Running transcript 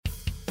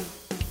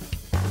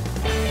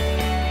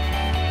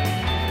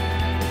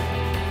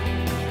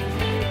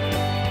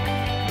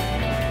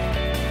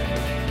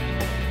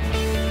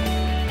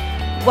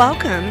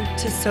Welcome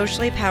to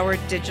Socially Powered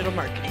Digital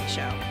Marketing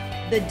Show,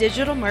 the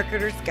digital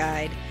marketer's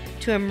guide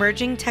to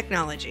emerging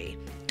technology,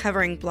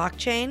 covering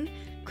blockchain,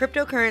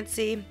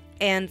 cryptocurrency,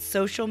 and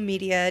social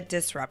media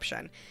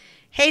disruption.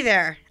 Hey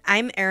there,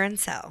 I'm Erin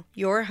Sell,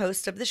 your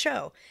host of the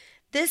show.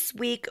 This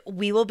week,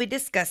 we will be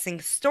discussing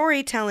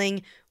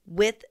storytelling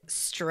with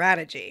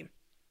strategy.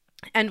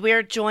 And we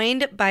are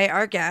joined by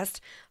our guest,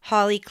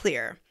 Holly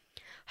Clear.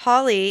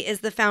 Holly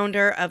is the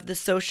founder of the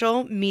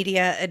Social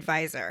Media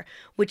Advisor,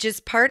 which is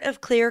part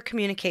of Clear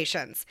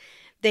Communications.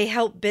 They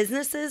help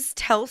businesses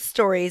tell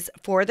stories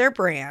for their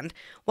brand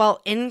while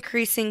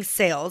increasing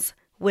sales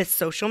with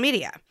social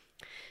media.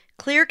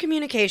 Clear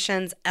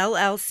Communications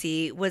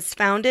LLC was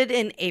founded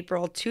in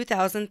April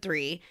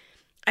 2003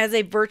 as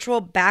a virtual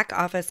back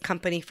office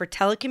company for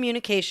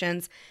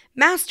telecommunications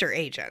master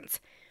agents.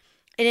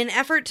 In an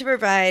effort to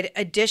provide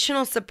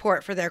additional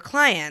support for their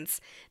clients,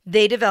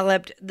 they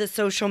developed the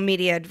Social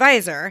Media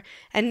Advisor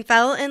and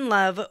fell in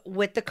love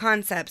with the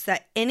concepts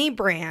that any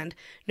brand,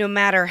 no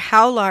matter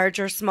how large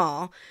or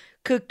small,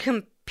 could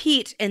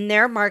compete in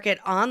their market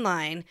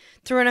online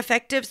through an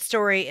effective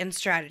story and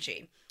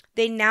strategy.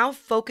 They now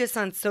focus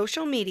on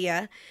social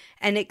media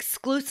and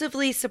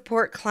exclusively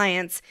support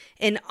clients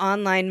in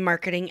online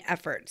marketing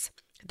efforts.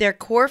 Their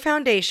core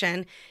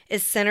foundation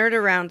is centered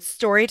around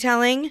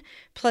storytelling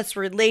plus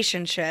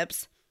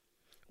relationships,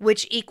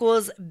 which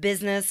equals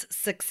business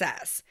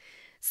success.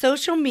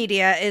 Social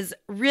media is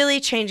really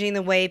changing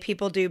the way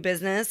people do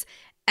business,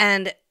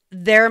 and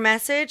their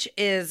message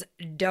is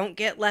don't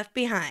get left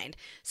behind.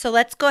 So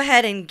let's go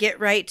ahead and get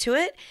right to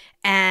it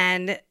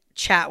and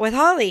chat with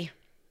Holly.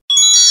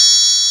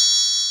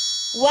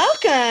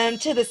 Welcome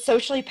to the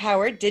Socially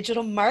Powered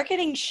Digital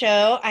Marketing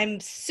Show. I'm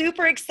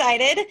super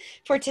excited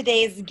for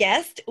today's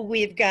guest.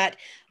 We've got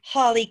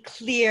Holly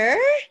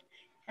Clear.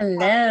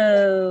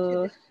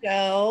 Hello. To the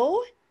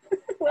show.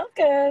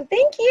 Welcome.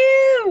 Thank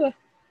you.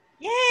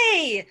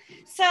 Yay.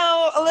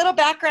 So a little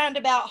background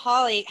about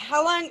Holly.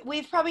 How long?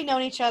 We've probably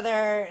known each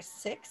other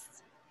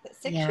six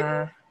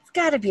years? It's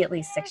got to be at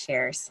least 6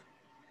 years.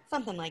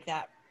 Something like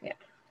that. Yeah.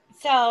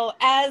 So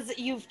as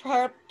you've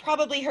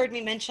probably heard me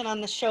mention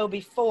on the show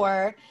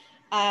before,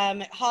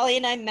 Holly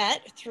and I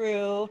met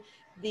through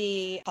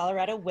the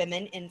Colorado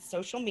Women in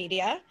Social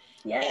Media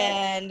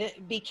and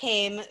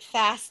became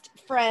fast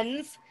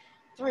friends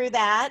through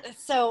that.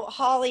 So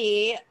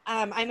Holly,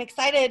 I'm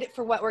excited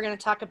for what we're going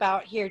to talk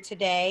about here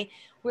today.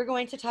 We're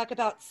going to talk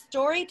about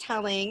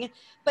storytelling,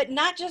 but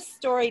not just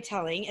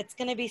storytelling. It's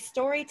going to be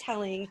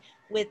storytelling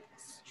with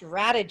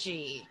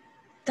strategy.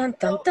 Dun,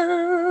 dun,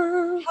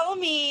 dun. Tell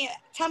me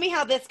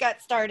how this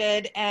got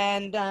started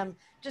and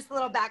just a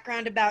little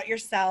background about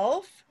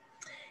yourself.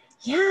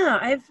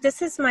 Yeah,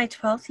 this is my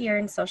 12th year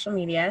in social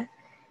media,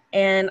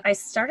 and I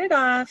started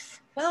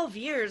off 12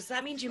 years.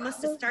 That means you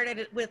must have started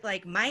it with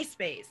like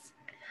MySpace.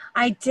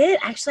 I did.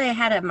 Actually, I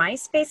had a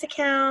MySpace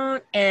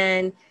account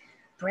and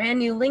brand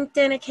new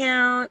LinkedIn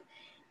account,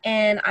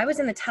 and I was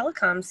in the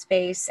telecom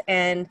space,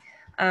 and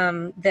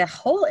the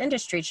whole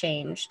industry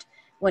changed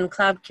when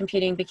cloud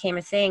computing became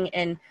a thing,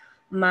 and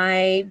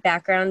my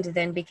background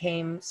then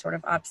became sort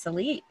of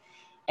obsolete.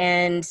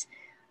 And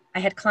I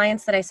had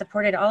clients that I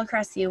supported all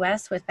across the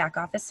US with back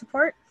office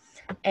support,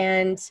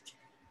 and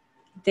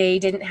they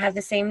didn't have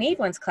the same need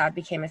once cloud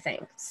became a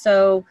thing.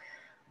 So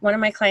one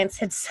of my clients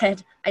had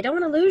said, I don't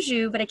want to lose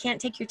you, but I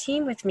can't take your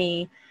team with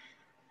me.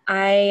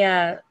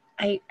 I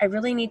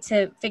really need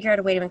to figure out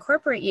a way to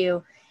incorporate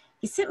you.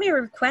 He sent me a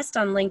request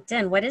on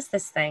LinkedIn. What is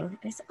this thing? And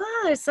I said,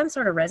 well, it's some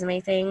sort of resume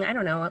thing. I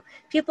don't know.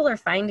 People are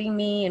finding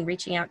me and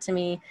reaching out to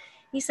me.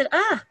 He said,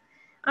 all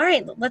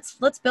right,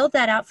 let's build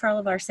that out for all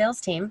of our sales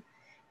team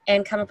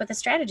and come up with a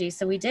strategy.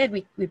 So we did.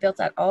 We built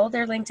out all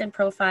their LinkedIn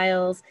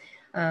profiles.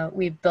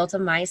 We built a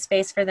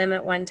MySpace for them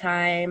at one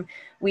time.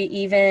 We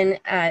even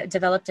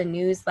developed a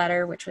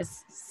newsletter, which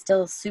was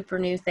still a super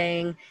new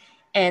thing.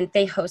 And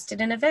they hosted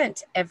an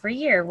event every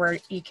year where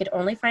you could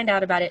only find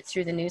out about it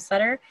through the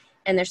newsletter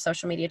and their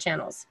social media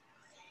channels.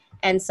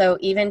 And so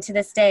even to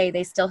this day,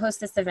 they still host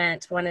this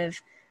event, one of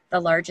the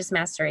largest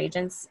master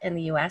agents in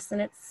the US.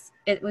 And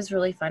it was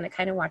really fun to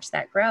kind of watch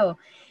that grow.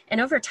 And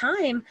over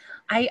time,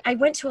 I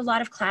went to a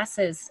lot of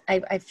classes.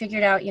 I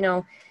figured out,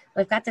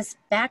 I've got this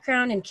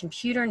background in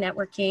computer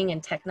networking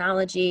and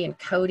technology and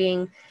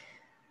coding.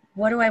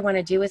 What do I want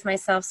to do with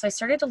myself? So I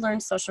started to learn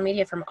social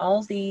media from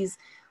all these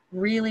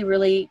really,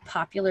 really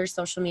popular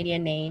social media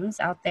names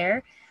out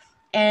there.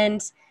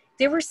 And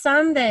there were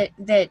some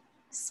that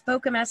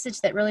spoke a message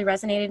that really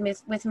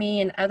resonated with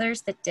me, and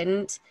others that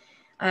didn't,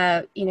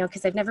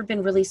 because I've never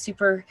been really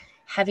super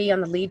heavy on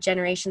the lead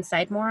generation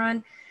side, more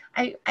on,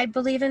 I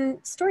believe in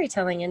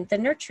storytelling and the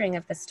nurturing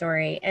of the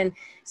story. And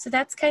so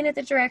that's kind of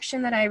the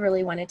direction that I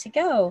really wanted to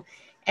go.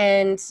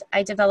 And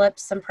I developed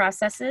some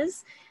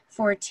processes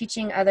for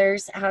teaching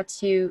others how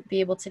to be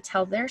able to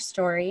tell their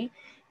story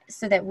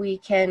so that we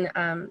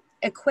can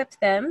equip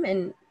them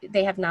and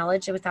they have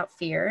knowledge without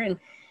fear. And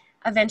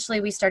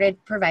eventually we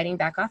started providing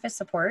back office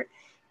support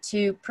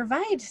to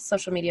provide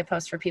social media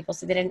posts for people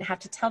so they didn't have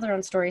to tell their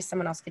own stories.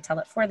 Someone else could tell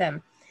it for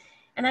them.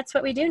 And that's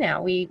what we do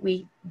now.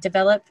 We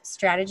develop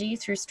strategy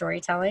through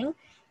storytelling.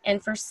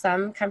 And for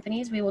some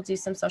companies, we will do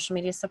some social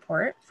media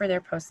support for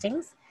their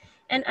postings.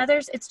 And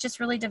others, it's just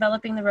really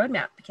developing the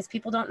roadmap because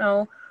people don't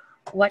know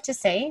what to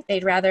say.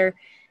 They'd rather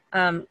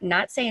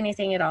not say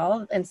anything at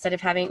all instead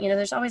of having,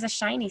 there's always a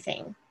shiny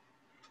thing.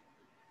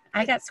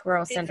 I got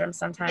squirrel syndrome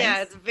sometimes.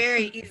 Yeah, it's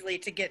very easily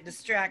to get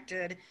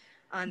distracted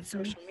on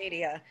social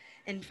media.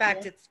 In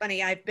fact, It's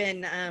funny. I've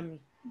been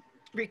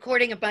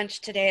recording a bunch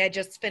today. I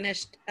just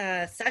finished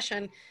a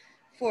session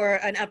for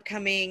an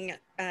upcoming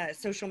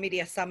social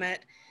media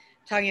summit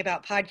talking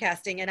about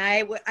podcasting. And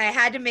I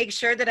had to make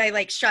sure that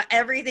I shut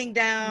everything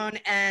down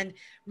and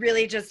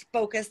really just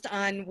focused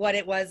on what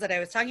it was that I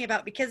was talking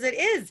about, because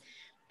it's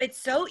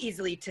so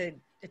easy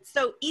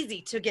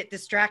to get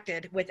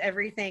distracted with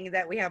everything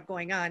that we have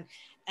going on.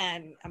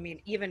 And I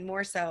mean, even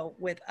more so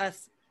with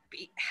us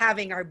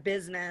having our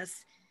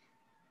business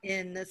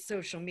in the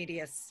social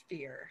media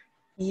sphere.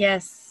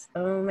 Yes.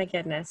 Oh my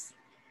goodness.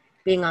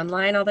 Being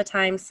online all the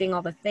time, seeing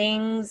all the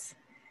things,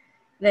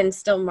 then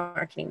still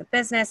marketing the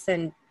business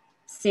and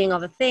seeing all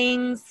the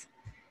things.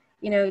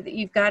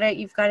 You've got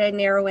to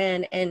narrow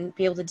in and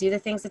be able to do the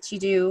things that you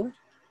do,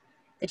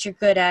 that you're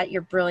good at,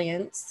 your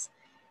brilliance,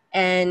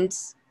 and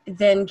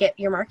then get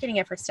your marketing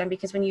efforts done.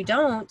 Because when you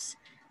don't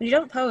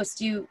post,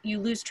 you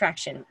lose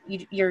traction.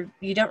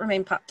 You don't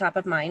remain top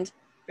of mind.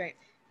 Right.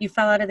 You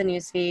fall out of the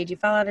newsfeed, you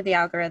fall out of the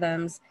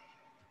algorithms,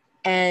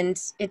 and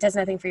it does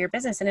nothing for your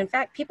business. And in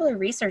fact, people are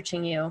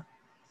researching you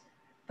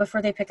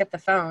before they pick up the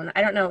phone.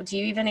 I don't know. Do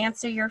you even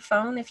answer your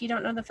phone if you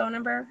don't know the phone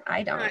number?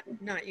 I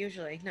don't. Not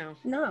usually. No.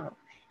 No.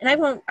 And I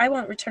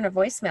won't return a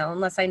voicemail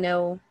unless I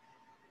know,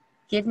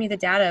 give me the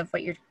data of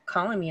what you're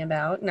calling me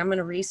about. And I'm going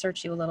to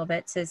research you a little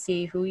bit to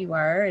see who you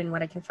are and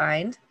what I can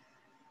find.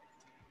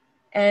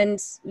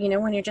 And,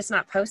 when you're just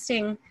not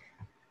posting,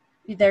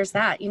 there's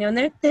that,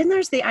 and then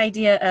there's the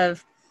idea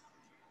of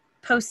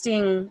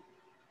posting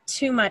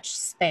too much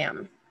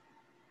spam.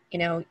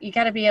 You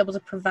got to be able to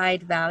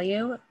provide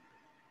value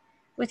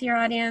with your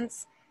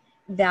audience.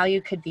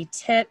 Value could be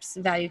tips,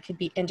 value could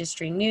be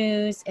industry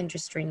news,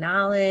 industry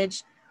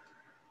knowledge,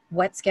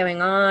 what's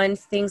going on,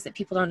 things that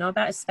people don't know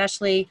about,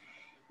 especially,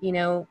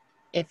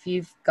 if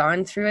you've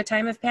gone through a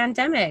time of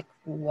pandemic,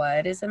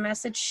 what is a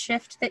message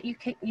shift that you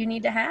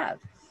need to have?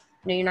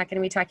 You're not going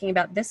to be talking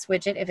about this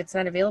widget if it's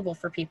not available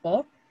for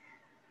people.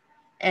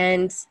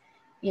 And,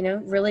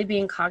 really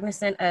being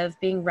cognizant of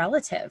being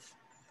relative.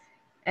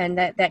 And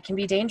that can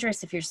be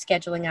dangerous if you're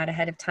scheduling out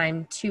ahead of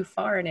time too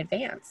far in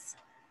advance.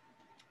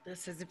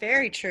 This is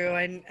very true.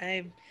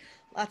 And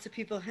lots of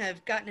people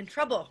have gotten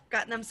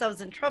themselves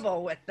in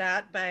trouble with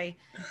that by,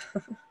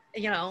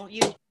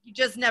 you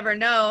just never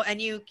know. And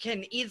you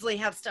can easily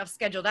have stuff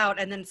scheduled out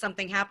and then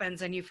something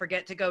happens and you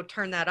forget to go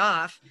turn that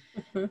off.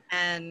 Mm-hmm.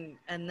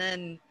 And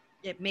then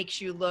it makes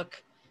you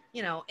look,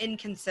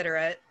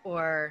 inconsiderate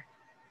or,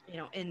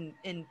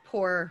 in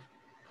poor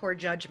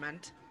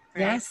judgment.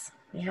 Right? Yes.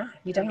 Yeah.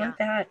 You don't want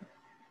that.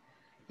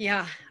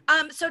 Yeah.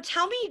 So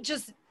tell me,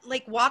 just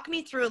walk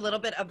me through a little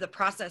bit of the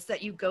process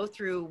that you go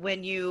through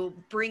when you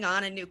bring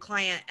on a new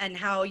client and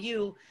how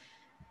you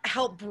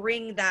help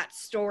bring that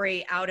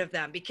story out of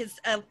them. Because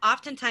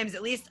oftentimes,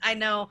 at least I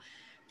know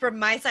from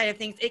my side of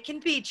things, it can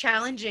be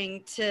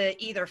challenging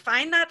to either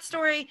find that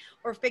story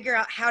or figure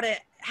out how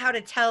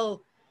to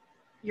tell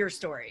your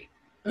story.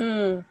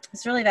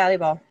 It's really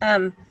valuable.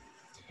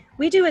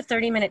 We do a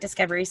 30-minute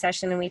discovery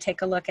session and we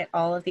take a look at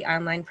all of the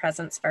online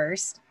presence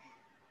first.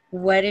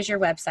 What does your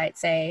website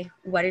say?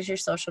 What does your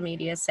social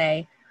media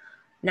say?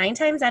 9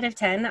 times out of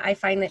 10, I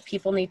find that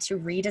people need to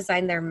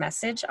redesign their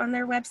message on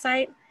their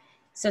website.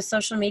 So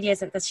social media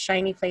isn't the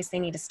shiny place they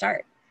need to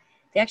start.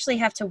 They actually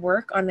have to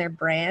work on their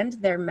brand,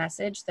 their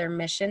message, their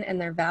mission,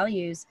 and their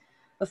values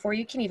before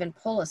you can even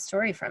pull a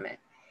story from it.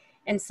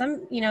 And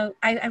some,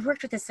 I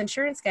worked with this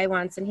insurance guy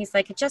once and he's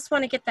like, I just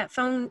want to get that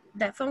phone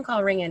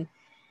call ringing.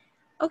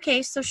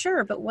 Okay, so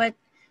sure, but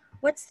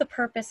what's the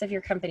purpose of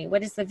your company?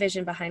 What is the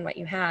vision behind what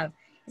you have?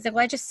 He's like,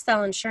 well, I just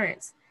sell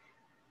insurance.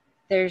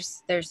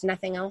 There's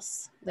nothing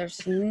else.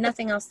 There's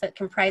nothing else that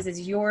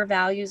comprises your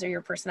values or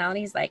your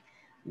personality. He's like,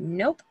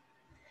 nope.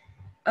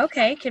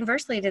 Okay,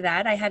 conversely to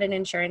that, I had an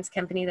insurance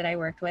company that I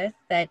worked with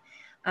that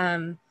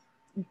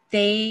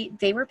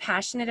they were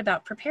passionate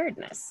about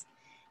preparedness.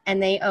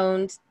 And they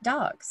owned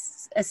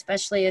dogs,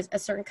 especially a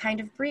certain kind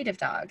of breed of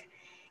dog.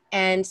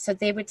 And so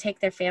they would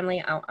take their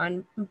family out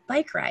on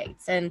bike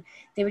rides and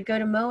they would go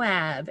to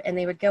Moab and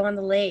they would go on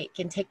the lake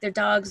and take their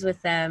dogs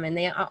with them.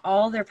 And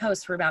all their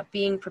posts were about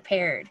being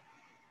prepared.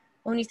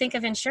 When you think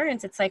of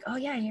insurance, it's like, oh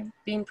yeah, you're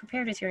being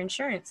prepared with your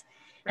insurance.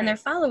 Right. And their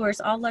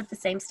followers all loved the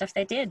same stuff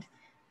they did.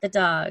 The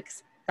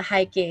dogs, the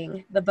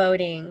hiking, the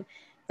boating,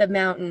 the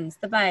mountains,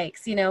 the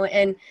bikes,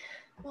 and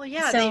well,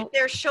 yeah, so,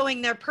 they're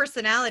showing their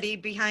personality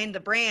behind the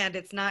brand.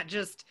 It's not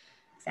just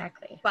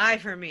exactly buy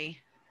for me.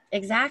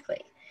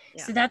 Exactly.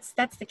 Yeah. So that's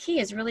the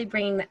key, is really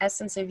bringing the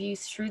essence of you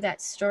through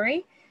that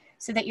story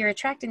so that you're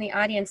attracting the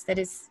audience that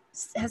has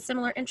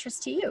similar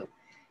interests to you.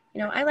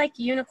 I like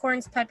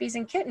unicorns, puppies,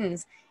 and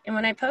kittens. And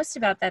when I post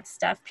about that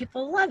stuff,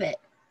 people love it.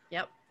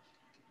 Yep.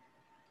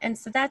 And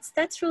so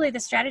that's really the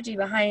strategy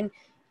behind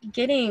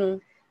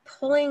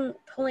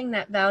pulling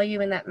that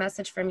value and that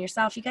message from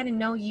yourself. You got to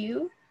know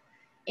you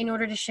in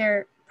order to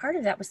share part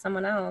of that with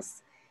someone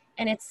else.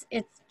 And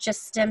it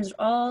just stems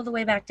all the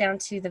way back down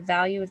to the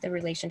value of the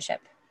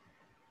relationship.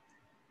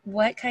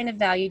 What kind of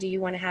value do you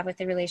want to have with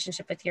the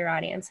relationship with your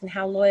audience, and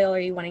how loyal are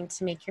you wanting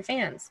to make your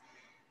fans?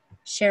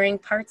 Sharing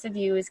parts of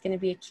you is going to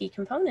be a key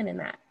component in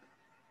that.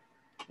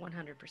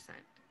 100%.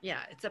 Yeah,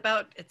 it's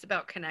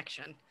about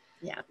connection.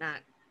 Yeah. Not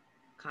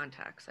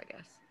contacts, I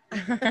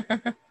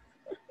guess.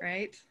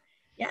 Right?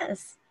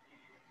 Yes.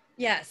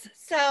 Yes.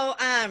 So,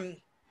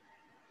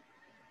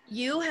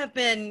 you've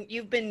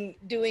been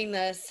doing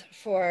this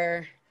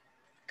for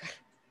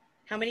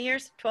how many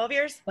years? 12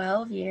 years?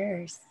 12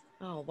 years.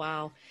 Oh,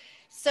 wow.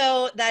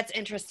 So that's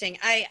interesting.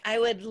 I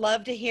would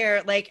love to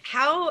hear, like,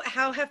 how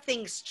have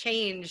things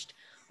changed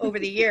over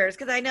the years?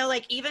 Because I know,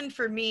 like, even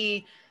for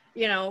me,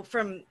 you know,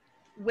 from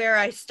where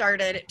I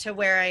started to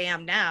where I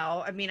am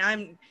now, I mean,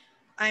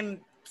 I'm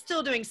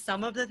still doing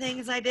some of the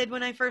things I did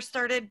when I first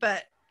started,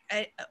 but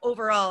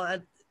overall,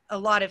 a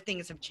lot of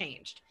things have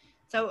changed.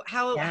 So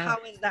how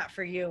is that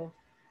for you?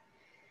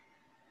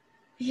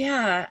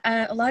 Yeah,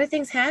 a lot of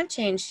things have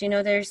changed. You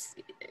know, there's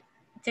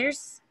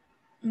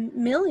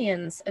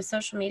millions of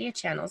social media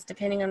channels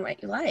depending on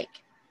what you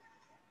like.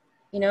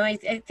 You know, I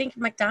think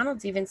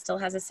McDonald's even still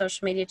has a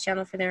social media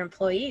channel for their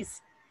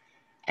employees.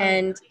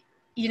 And,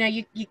 you know,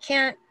 you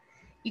can't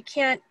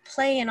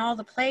play in all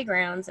the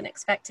playgrounds and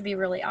expect to be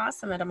really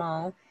awesome at them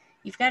all.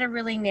 You've got to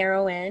really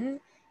narrow in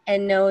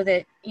and know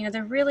that, you know,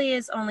 there really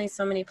is only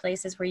so many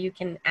places where you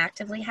can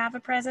actively have a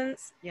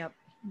presence, Yep.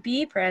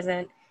 be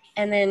present,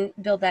 and then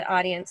build that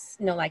audience,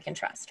 know, like, and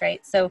trust,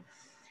 right? So,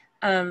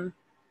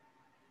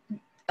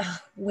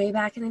 way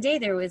back in the day,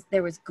 there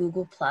was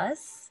Google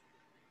Plus,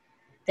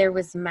 there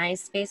was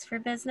MySpace for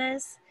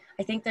business.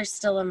 I think there's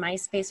still a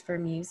MySpace for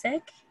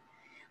music.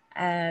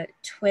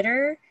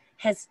 Twitter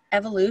has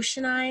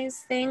evolutionized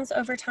things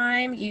over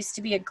time. It used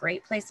to be a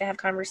great place to have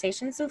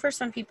conversations, and for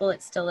some people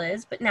it still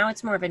is, but now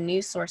it's more of a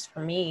news source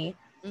for me.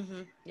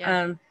 Mm-hmm.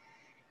 Yeah.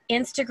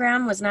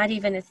 Instagram was not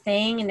even a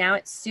thing, and now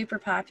it's super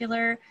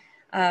popular.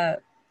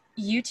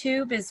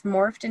 YouTube is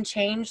morphed and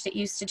changed. It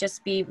used to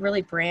just be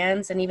really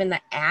brands, and even the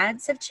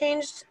ads have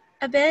changed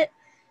a bit,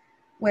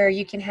 where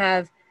you can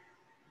have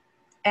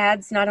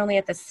ads not only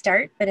at the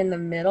start, but in the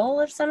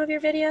middle of some of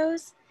your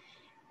videos.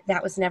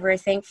 That was never a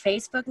thing.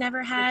 Facebook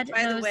never had. Which,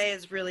 by the way,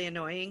 is really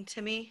annoying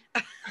to me.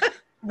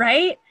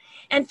 Right?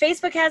 And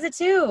Facebook has it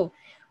too,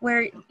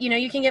 where, you know,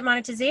 you can get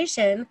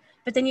monetization,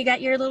 but then you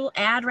got your little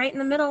ad right in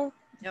the middle.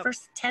 Yep.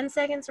 First 10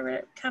 seconds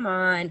or come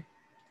on.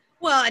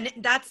 Well, and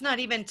that's not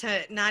even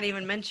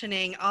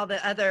mentioning all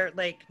the other,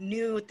 like,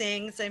 new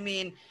things. I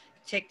mean,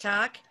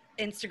 TikTok,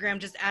 Instagram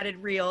just added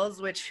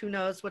Reels, which who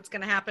knows what's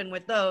going to happen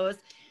with those.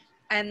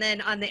 And then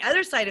on the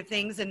other side of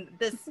things, and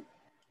this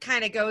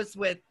kind of goes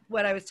with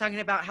what I was talking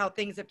about, how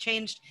things have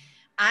changed.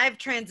 I've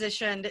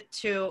transitioned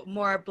to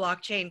more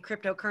blockchain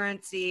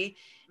cryptocurrency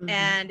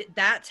and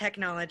that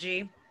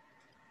technology.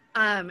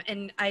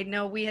 And I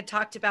know we had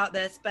talked about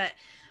this, but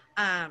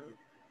I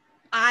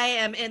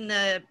am in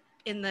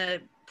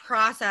the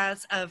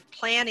process of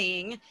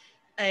planning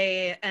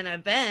an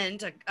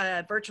event,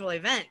 a virtual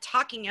event,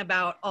 talking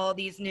about all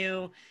these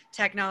new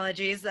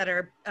technologies that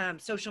are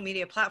social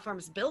media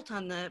platforms built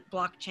on the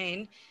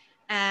blockchain.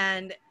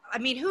 And I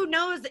mean, who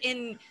knows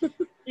in,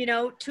 you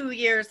know, 2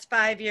 years,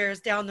 5 years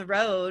down the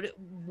road,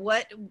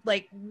 what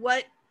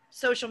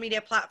social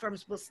media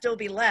platforms will still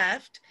be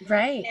left.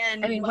 Right.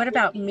 And I mean, what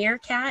about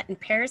Meerkat and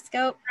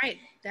Periscope? Right.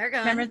 They're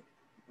gone. Remember?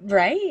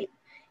 Right.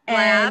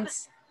 Blab. And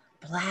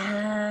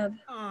Blab.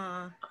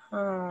 Aww.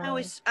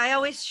 Oh. I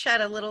always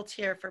shed a little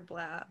tear for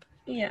Blab.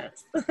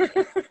 Yes.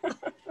 It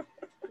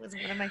was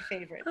one of my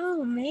favorites.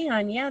 Oh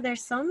man, yeah,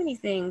 there's so many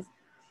things.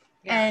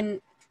 Yeah.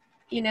 And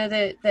you know,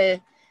 the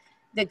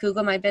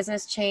Google My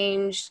Business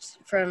changed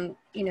from,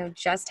 you know,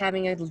 just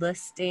having a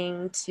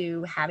listing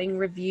to having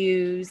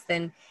reviews,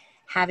 then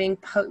having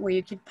where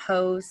you could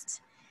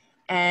post,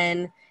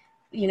 and,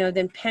 you know,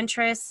 then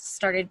Pinterest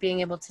started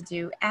being able to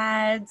do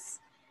ads.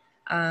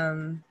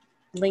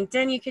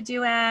 LinkedIn, you could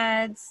do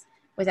ads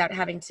without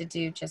having to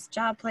do just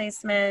job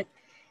placement.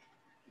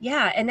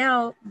 Yeah, and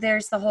now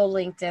there's the whole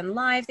LinkedIn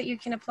Live that you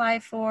can apply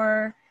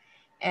for,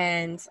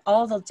 and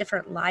all the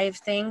different live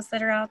things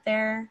that are out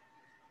there.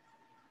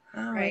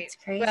 Oh, right. It's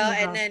crazy. Well,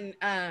 and then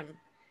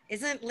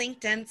isn't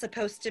LinkedIn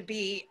supposed to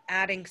be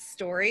adding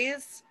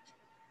stories?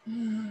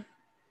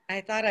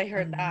 I thought I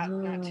heard that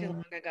not too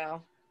long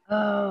ago.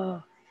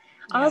 Oh,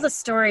 all the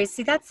stories.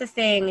 See, that's the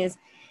thing, is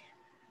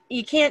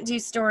you can't do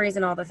stories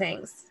and all the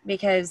things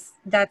because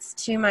that's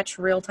too much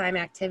real-time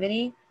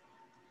activity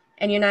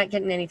and you're not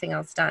getting anything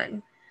else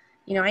done.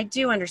 You know, I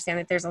do understand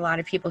that there's a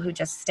lot of people who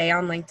just stay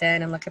on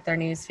LinkedIn and look at their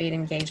newsfeed and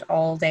engage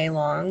all day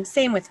long.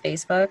 Same with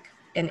Facebook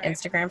and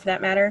Instagram for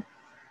that matter.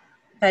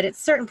 But at a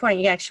certain point,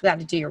 you actually got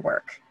to do your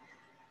work,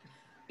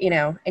 you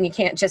know, and you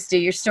can't just do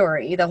your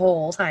story the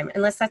whole time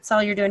unless that's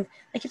all you're doing.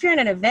 Like if you're at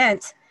an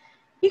event,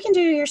 you can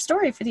do your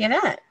story for the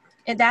event,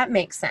 and that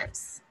makes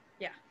sense.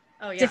 Yeah.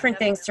 Oh yeah, different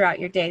things definitely. throughout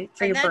your day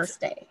for And your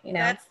birthday, you know?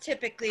 that's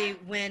typically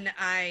when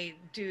I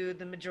do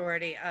the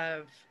majority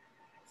of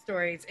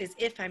stories is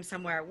if I'm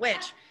somewhere,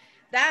 which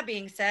that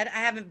being said, I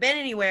haven't been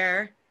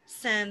anywhere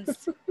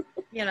since,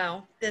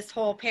 this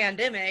whole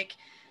pandemic.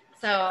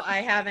 So I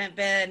haven't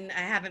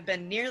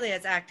been nearly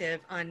as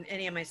active on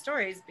any of my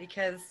stories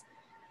because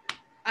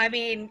I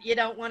mean, you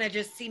don't want to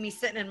just see me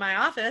sitting in my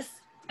office,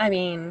 I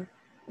mean,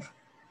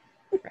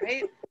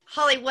 right?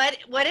 Holly,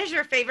 what is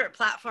your favorite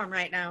platform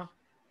right now?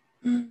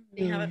 Do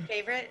you have a mm,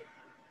 favorite?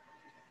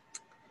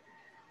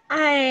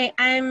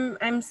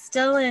 I'm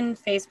still in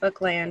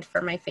Facebook land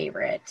for my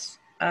favorite.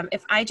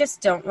 If I just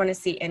don't want to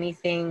see any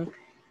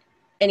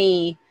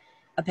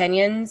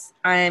opinions,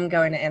 I'm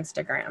going to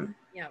Instagram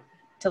Yeah.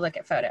 to look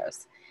at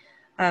photos.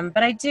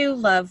 But I do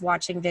love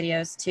watching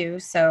videos too,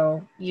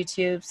 so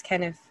YouTube's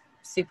kind of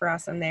super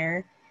awesome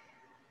there.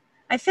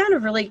 I found a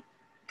really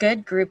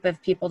good group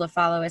of people to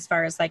follow as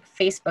far as like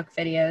Facebook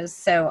videos.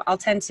 So I'll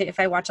tend to, if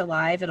I watch a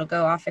live, it'll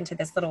go off into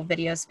this little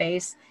video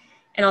space,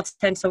 and I'll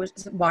tend to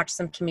watch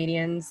some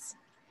comedians,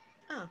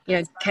 Oh,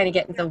 that's kind fun. of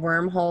get into the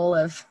wormhole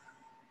of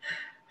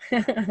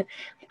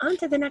on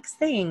to the next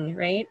thing,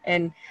 right?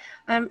 And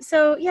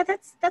so yeah,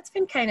 that's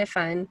been kind of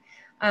fun.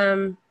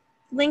 Um,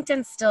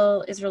 LinkedIn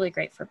still is really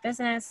great for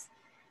business.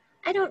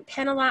 I don't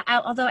pin a lot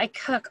out, although I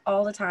cook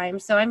all the time,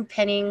 so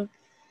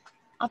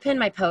I'll pin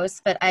my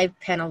posts, but I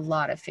pin a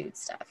lot of food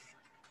stuff.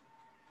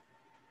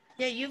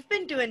 Yeah, you've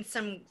been doing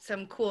some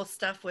cool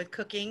stuff with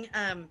cooking.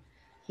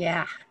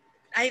 Yeah.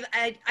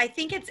 I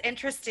think it's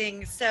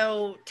interesting.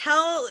 So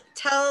tell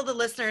the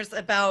listeners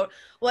about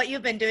what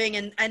you've been doing,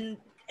 and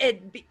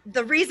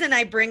the reason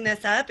I bring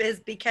this up is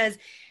because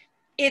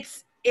it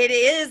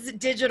is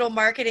digital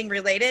marketing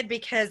related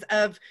because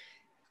of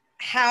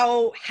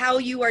how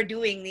you are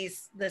doing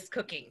this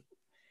cooking.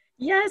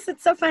 Yes,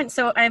 it's so fun.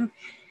 So I'm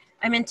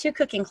in two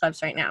cooking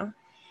clubs right now.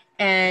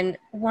 And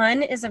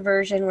one is a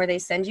version where they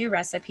send you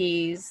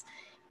recipes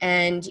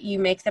and you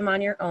make them on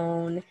your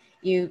own.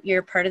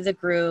 You're part of the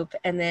group,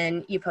 and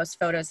then you post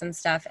photos and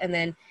stuff, and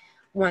then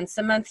once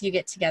a month you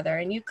get together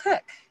and you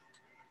cook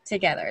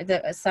together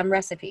some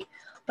recipe.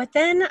 But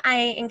then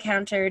I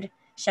encountered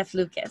Chef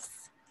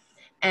Lucas,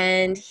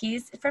 and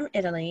he's from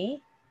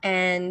Italy,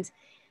 and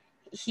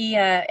he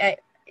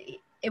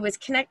it was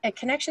a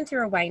connection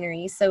through a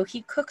winery. So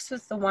he cooks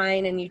with the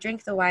wine, and you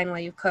drink the wine while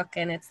you cook,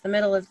 and it's the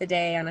middle of the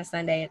day on a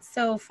Sunday. It's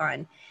so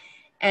fun.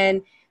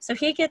 And so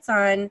he gets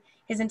on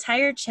his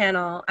entire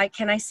channel.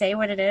 Can I say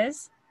what it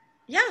is?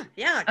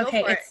 Yeah, go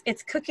Okay, for it.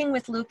 it's Cooking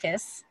with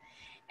Lucas,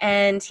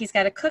 and he's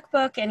got a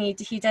cookbook, and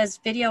he does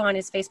video on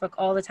his Facebook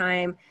all the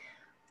time,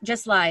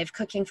 just live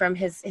cooking from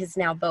his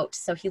now boat.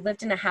 So he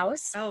lived in a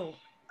house, Oh,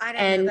 I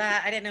didn't know and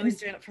that. I didn't know he's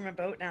doing it from a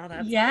boat now.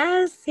 That's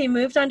yes, he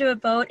moved onto a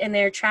boat, and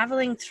they're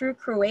traveling through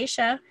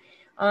Croatia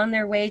on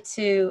their way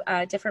to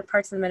different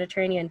parts of the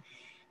Mediterranean.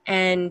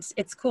 And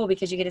it's cool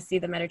because you get to see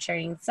the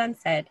Mediterranean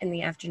sunset in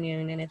the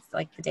afternoon, and it's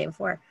like the day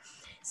before.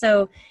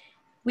 So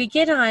we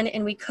get on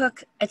and we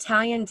cook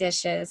Italian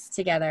dishes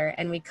together,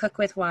 and we cook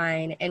with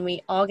wine, and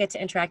we all get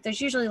to interact. There's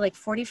usually like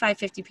 45,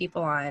 50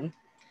 people on.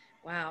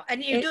 wow.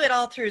 And you It do it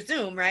all through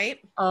Zoom, right?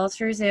 all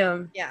through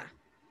Zoom. Yeah.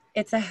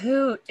 It's a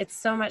hoot. It's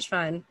so much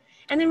fun.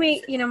 And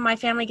then my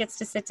family gets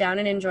to sit down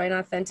and enjoy an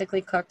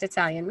authentically cooked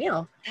Italian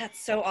meal. That's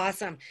so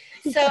awesome.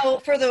 So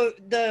for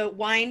the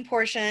wine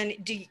portion,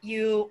 do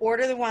you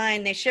order the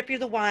wine, they ship you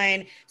the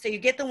wine, so you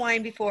get the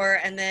wine before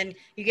and then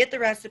you get the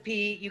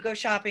recipe, you go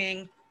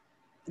shopping,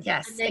 and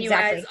Yes, then you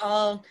guys exactly.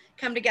 all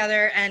come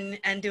together and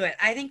do it.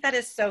 I think that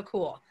is so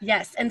cool.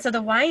 Yes. And so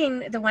the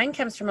wine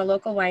comes from a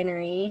local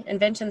winery,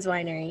 Inventions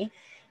Winery,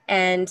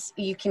 and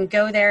you can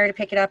go there to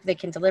pick it up. They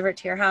can deliver it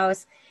to your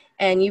house,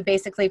 and you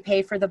basically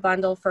pay for the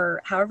bundle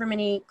for however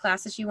many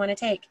classes you want to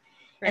take.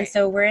 And Right.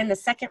 so we're in the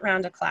second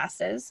round of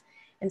classes.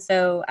 And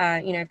so,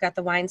 I've got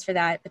the wines for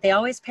that, but they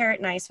always pair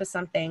it nice with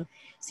something.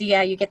 So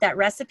yeah, you get that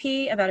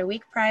recipe about a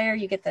week prior,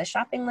 you get the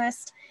shopping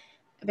list,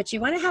 but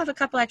you want to have a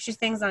couple extra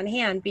things on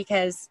hand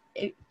because,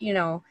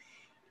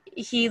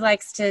 he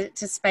likes to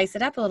spice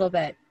it up a little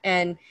bit.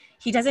 And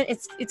he doesn't,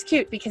 it's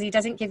cute because he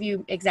doesn't give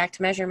you exact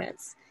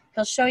measurements.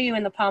 He'll show you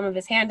in the palm of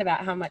his hand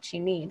about how much you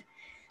need.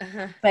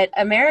 Uh-huh. But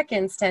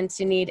Americans tend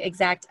to need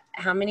exact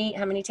how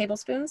many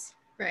tablespoons?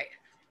 Right.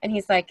 And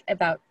he's like,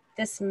 about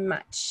this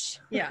much.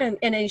 Yeah.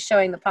 And he's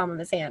showing the palm of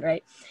his hand,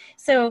 right?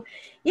 So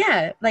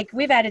yeah, like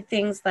we've added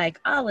things like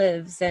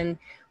olives, and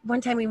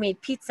one time we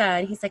made pizza,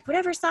 and he's like,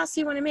 whatever sauce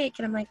you want to make.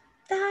 And I'm like,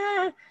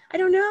 I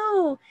don't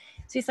know.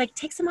 So he's like,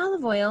 take some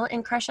olive oil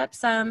and crush up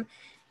some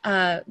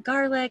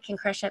garlic and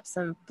crush up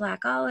some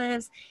black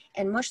olives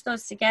and mush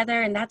those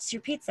together, and that's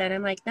your pizza. And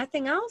I'm like,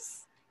 nothing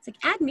else? It's like,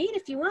 add meat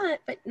if you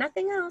want, but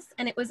nothing else.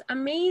 And it was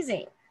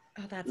amazing.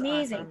 Oh, that's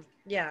Amazing. awesome.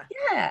 Yeah.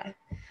 Yeah.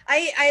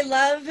 I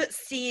love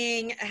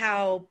seeing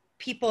how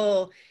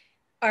people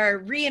are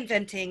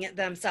reinventing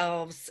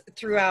themselves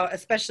throughout,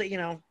 especially,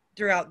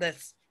 throughout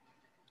this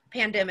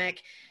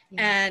pandemic,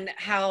 and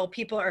how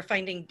people are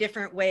finding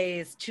different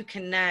ways to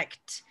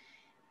connect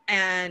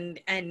and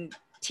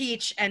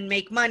teach and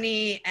make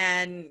money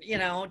and,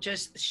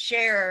 just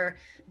share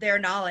their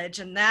knowledge.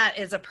 And that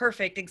is a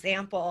perfect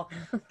example.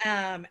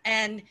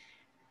 And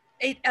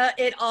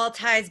it all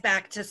ties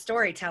back to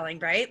storytelling,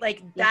 right?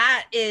 Like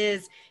that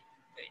is,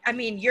 I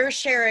mean, you're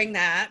sharing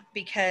that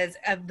because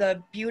of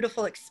the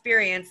beautiful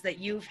experience that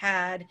you've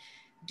had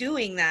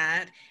doing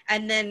that.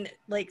 And then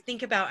like,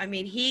 think about, I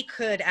mean, he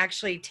could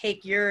actually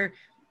take your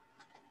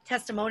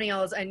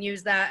testimonials and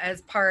use that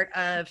as part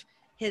of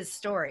his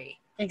story.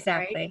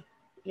 Exactly. Right?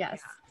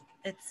 Yes.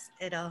 Yeah.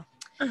 It'll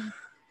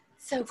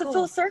so it's cool. A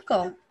full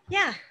circle.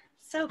 Yeah.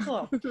 So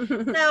cool.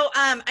 So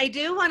I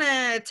do want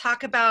to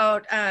talk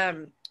about,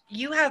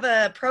 you have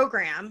a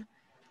program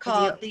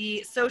called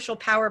the Social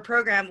Power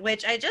Program,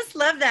 which I just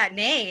love that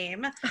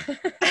name.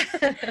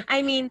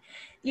 I mean,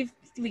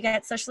 we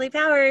got Socially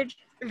Powered,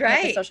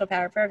 right? The Social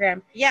Power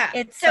Program. Yeah.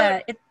 It's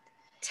tell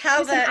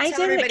tell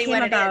everybody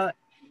what it is.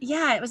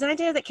 Yeah, it was an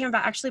idea that came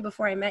about actually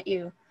before I met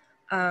you.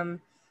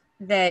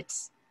 That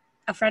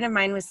a friend of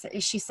mine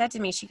she said to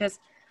me, she goes,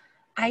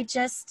 I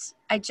just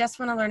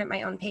want to learn at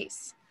my own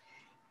pace.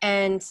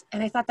 And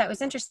I thought that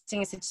was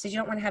interesting. I said, you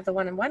don't want to have the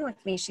one-on-one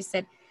with me? She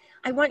said,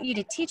 I want you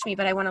to teach me,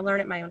 but I want to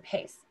learn at my own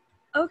pace.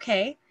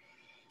 Okay.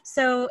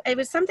 So it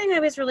was something I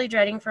was really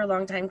dreading for a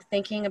long time,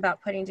 thinking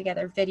about putting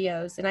together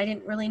videos, and I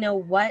didn't really know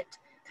what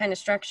kind of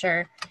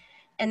structure.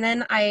 And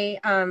then I,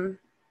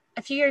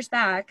 a few years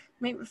back,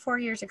 maybe 4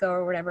 years ago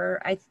or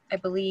whatever, I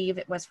believe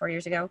it was 4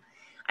 years ago,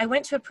 I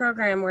went to a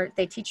program where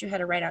they teach you how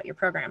to write out your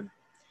program.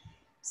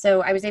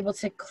 So I was able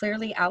to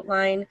clearly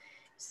outline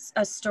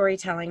a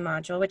storytelling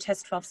module, which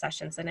has 12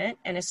 sessions in it,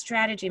 and a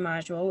strategy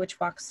module, which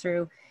walks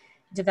through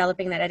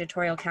developing that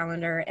editorial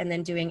calendar and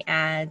then doing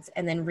ads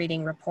and then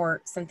reading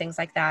reports and things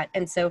like that.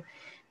 And so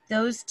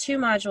those 2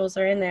 modules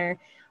are in there.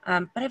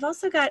 But I've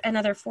also got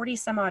another 40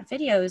 some odd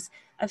videos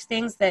of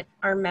things that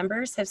our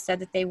members have said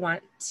that they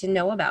want to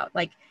know about,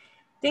 like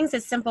things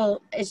as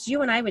simple as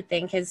you and I would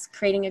think as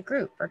creating a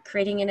group or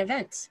creating an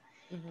event,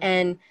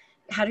 and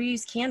how to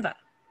use Canva,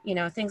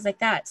 things like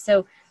that.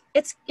 So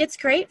it's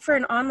great for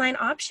an online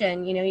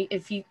option.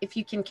 If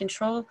you can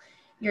control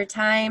your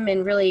time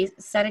and really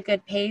set a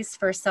good pace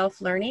for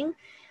self-learning.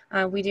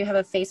 We do have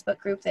a Facebook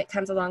group that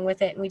comes along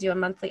with it, and we do a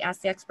monthly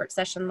Ask the Expert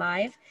session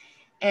live,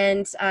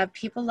 and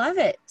people love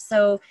it.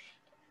 So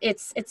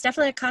it's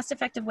definitely a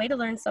cost-effective way to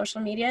learn social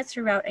media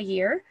throughout a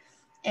year,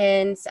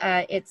 and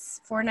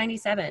it's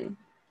 $4.97,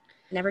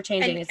 never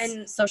changing.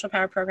 It's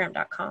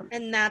socialpowerprogram.com.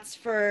 And that's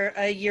for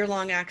a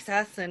year-long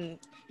access. And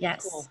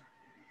yes. Cool.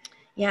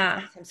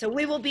 Yeah. Awesome. So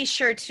we will be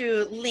sure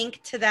to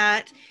link to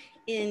that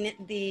in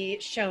the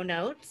show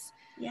notes.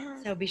 Yeah.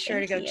 So be sure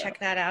to go check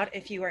that out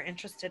if you are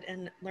interested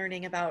in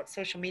learning about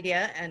social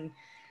media and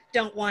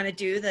don't want to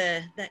do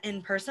the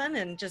in-person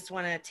and just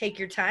want to take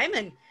your time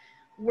and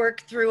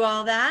work through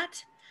all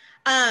that.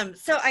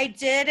 So I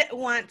did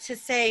want to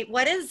say,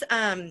 what is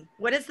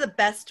the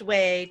best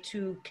way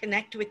to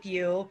connect with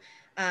you?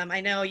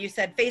 I know you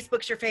said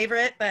Facebook's your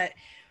favorite, but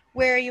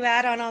where are you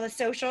at on all the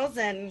socials?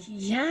 And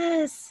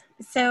yes.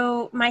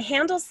 So my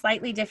handle's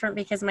slightly different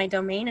because my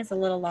domain is a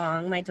little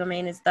long. My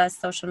domain is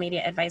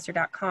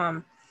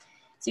thesocialmediaadvisor.com.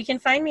 So you can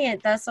find me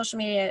at The Social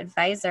Media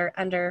Advisor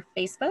under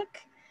Facebook,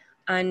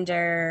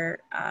 under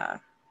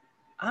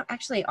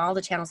actually all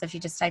the channels if you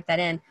just type that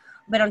in.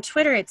 But on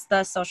Twitter, it's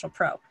The Social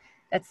Pro.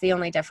 That's the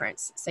only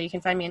difference. So you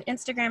can find me on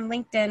Instagram,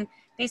 LinkedIn,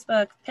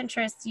 Facebook,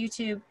 Pinterest,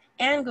 YouTube,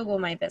 and Google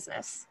My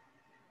Business.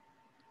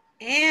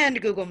 And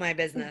Google My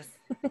Business.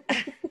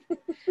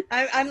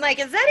 I'm like,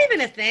 is that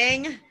even a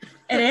thing?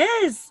 It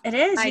is. It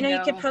is. You know,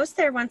 you can post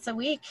there once a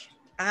week.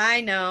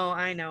 I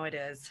know it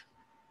is.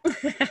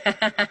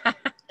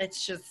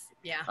 It's just,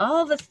 yeah.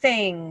 All the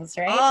things,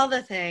 right? All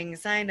the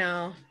things. I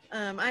know.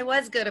 I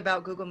was good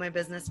about Google My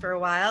Business for a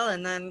while,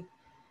 and then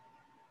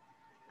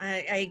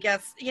I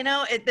guess,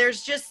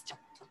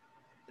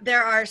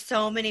 there are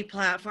so many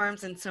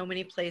platforms and so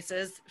many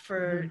places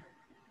for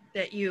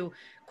that you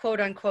quote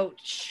unquote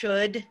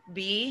should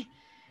be,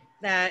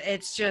 that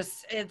it's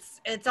just,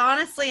 it's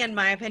honestly, in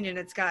my opinion,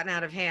 it's gotten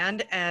out of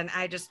hand. And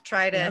I just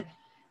try to,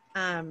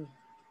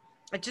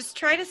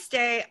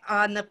 stay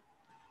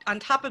on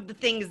top of the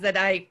things that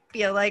I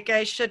feel like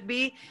I should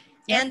be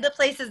and the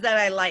places that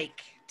I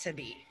like to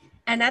be.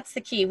 And that's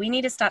the key. We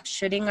need to stop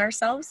shoulding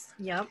ourselves.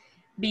 Yep.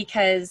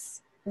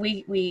 Because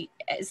we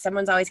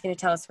someone's always going to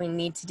tell us we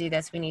need to do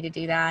this, we need to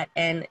do that.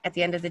 And at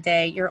the end of the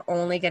day, you're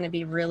only going to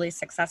be really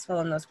successful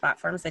in those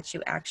platforms that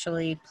you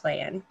actually play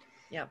in.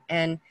 Yep.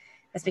 And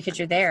that's because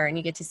you're there and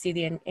you get to see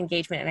the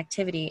engagement and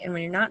activity. And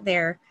when you're not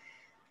there,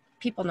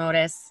 people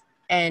notice,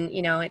 and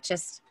it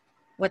just,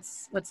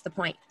 what's the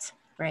point,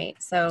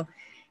 right? So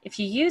if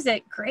you use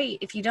it, great.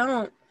 If you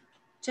don't,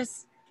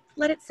 just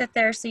let it sit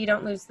there so you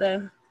don't lose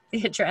the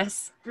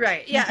address.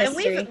 Right. Yeah. And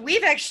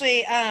we've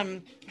actually,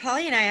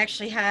 Holly and I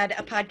actually had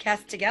a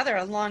podcast together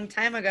a long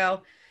time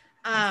ago.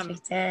 Yes, we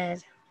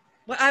did.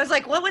 Well, I was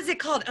like, what was it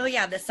called? Oh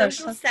yeah, the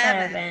Social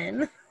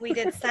 7. We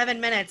did 7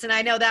 minutes. And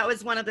I know that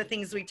was one of the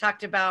things we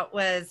talked about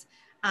was,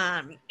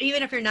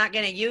 even if you're not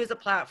going to use a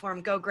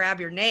platform, go grab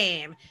your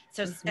name.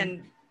 So,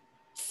 and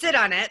sit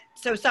on it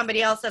so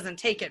somebody else doesn't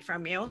take it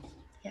from you.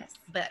 Yes.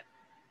 But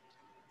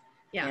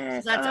Yeah.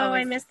 Yes. So that's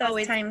I miss those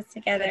always times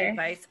good together.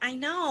 advice. I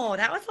know.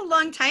 That was a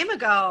long time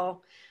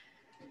ago.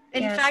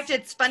 In Yes. fact,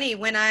 it's funny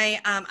when I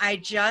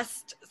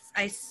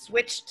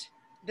switched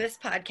this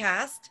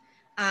podcast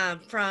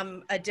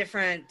from a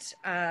different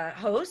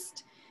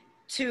host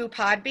to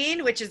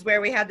Podbean, which is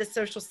where we had the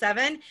Social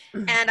 7.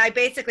 And I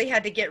basically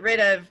had to get rid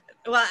of,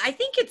 well, I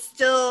think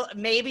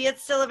maybe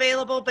it's still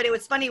available, but it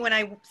was funny when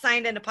I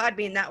signed into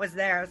Podbean, that was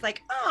there. I was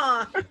like,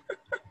 oh.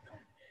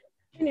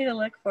 You need to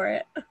look for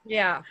it.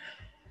 Yeah.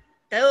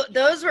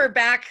 Those were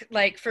back,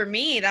 like, for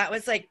me, that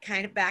was like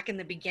kind of back in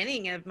the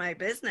beginning of my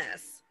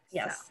business.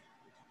 Yes.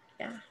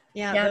 So,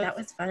 yeah, that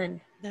was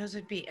fun. Those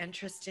would be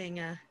interesting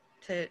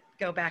to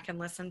go back and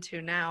listen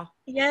to now.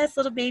 Yes,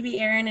 little baby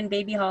Aaron and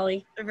baby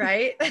Holly.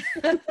 Right?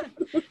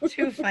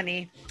 Too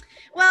funny.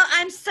 Well,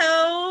 I'm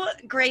so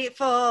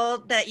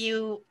grateful that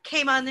you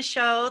came on the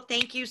show.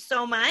 Thank you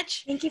so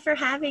much. Thank you for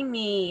having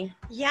me.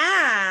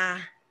 Yeah,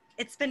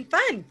 it's been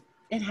fun.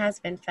 It has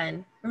been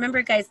fun.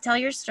 Remember, guys, tell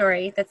your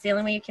story. That's the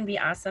only way you can be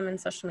awesome in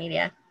social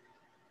media.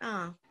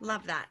 Oh,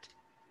 love that.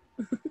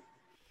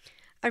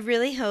 I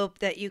really hope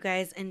that you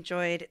guys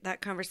enjoyed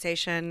that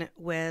conversation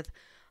with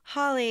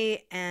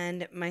Holly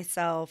and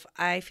myself.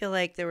 I feel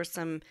like there were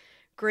some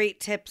great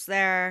tips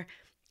there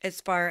as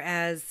far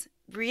as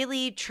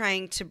really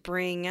trying to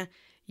bring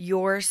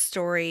your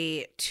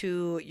story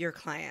to your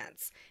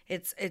clients.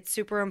 It's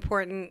super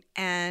important,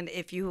 and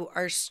if you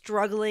are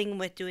struggling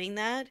with doing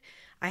that,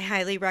 I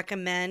highly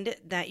recommend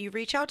that you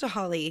reach out to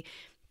Holly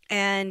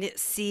and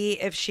see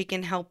if she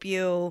can help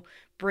you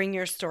bring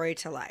your story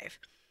to life.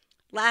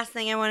 Last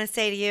thing I want to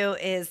say to you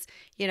is,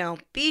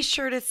 be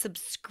sure to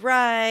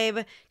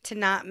subscribe to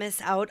not miss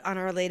out on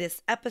our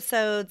latest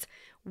episodes.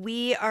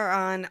 We are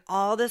on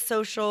all the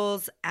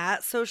socials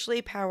at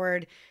Socially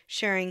Powered,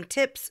 sharing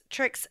tips,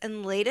 tricks,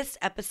 and latest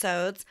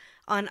episodes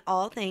on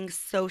all things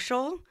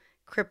social,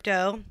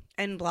 crypto,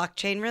 and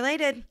blockchain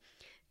related.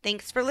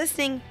 Thanks for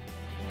listening.